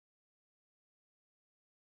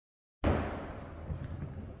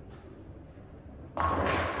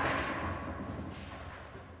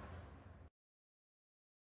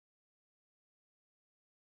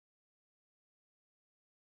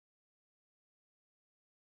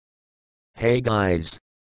Hey guys.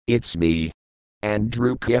 It's me.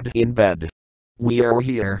 Andrew Kid in bed. We are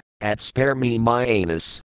here, at Spare Me My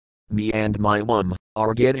Anus. Me and my mom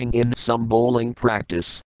are getting in some bowling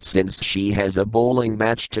practice, since she has a bowling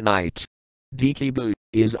match tonight. DLSKIB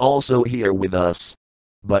is also here with us.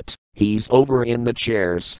 But, he's over in the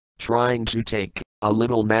chairs, trying to take a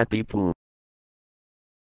little nappy poo.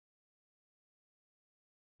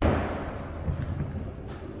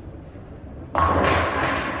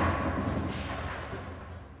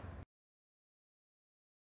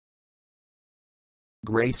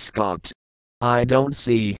 Great Scott! I don't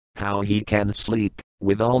see how he can sleep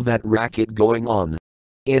with all that racket going on.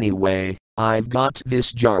 Anyway, I've got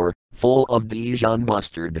this jar full of Dijon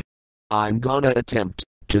mustard. I'm gonna attempt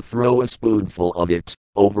to throw a spoonful of it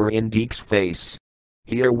over in Deke's face.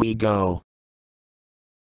 Here we go.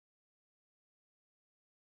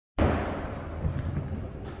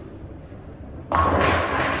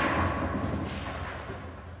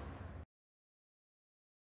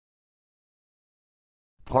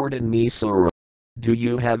 Pardon me, sir. Do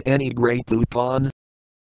you have any Grey Poupon?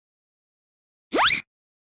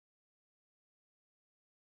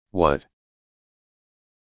 What?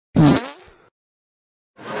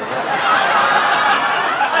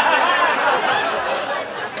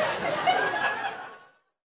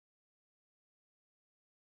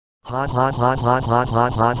 Hot hot hot hot hot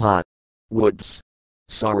hot hot hot. Whoops.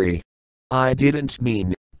 Sorry. I didn't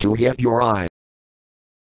mean to hit your eye.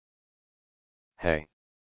 Hey.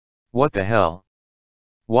 What the hell?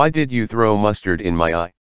 Why did you throw mustard in my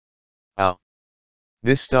eye? Ow.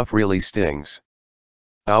 This stuff really stings.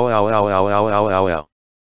 Ow ow ow ow ow ow ow ow.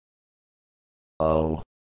 Oh.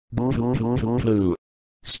 Boo hoo hoo hoo hoo.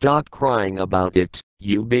 Stop crying about it,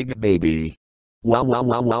 you big baby. Wow wow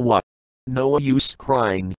wow wow wow. No use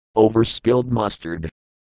crying over spilled mustard.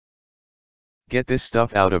 Get this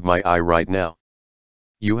stuff out of my eye right now.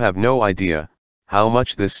 You have no idea how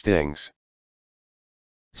much this stings.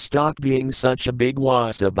 Stop being such a big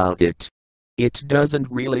wuss about it. It doesn't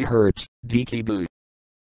really hurt, DLSKIB.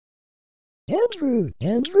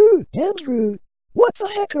 Andrew, what the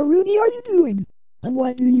heck, Rooney, are you doing? And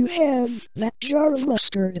why do you have that jar of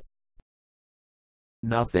mustard?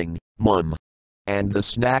 Nothing, Mum. And the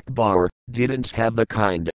snack bar didn't have the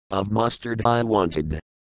kind of mustard I wanted.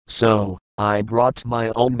 So, I brought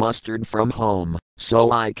my own mustard from home,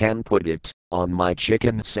 so I can put it on my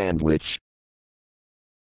chicken sandwich.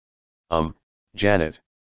 Janet.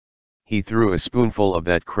 He threw a spoonful of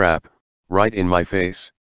that crap right in my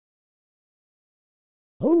face.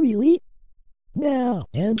 Oh really? Now,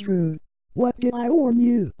 Andrew, what did I warn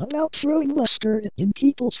you about throwing mustard in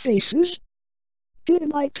people's faces?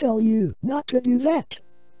 Didn't I tell you not to do that?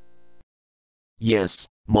 Yes,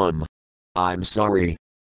 Mum. I'm sorry.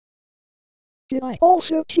 Did I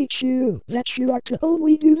also teach you that you are to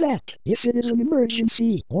only do that if it is an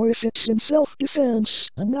emergency or if it's in self-defense,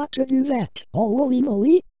 and not to do that all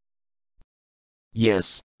willy-nilly?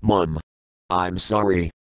 Yes, Mum. I'm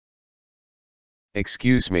sorry.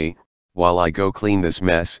 Excuse me, while I go clean this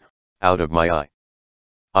mess out of my eye.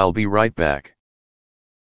 I'll be right back.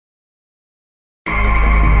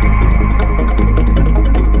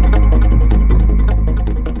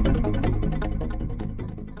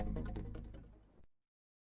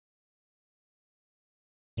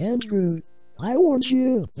 Andrew, I warned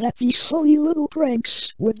you that these silly little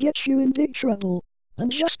pranks would get you in big trouble,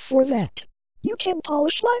 and just for that, you can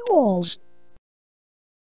polish my walls.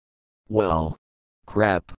 Well,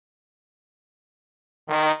 crap.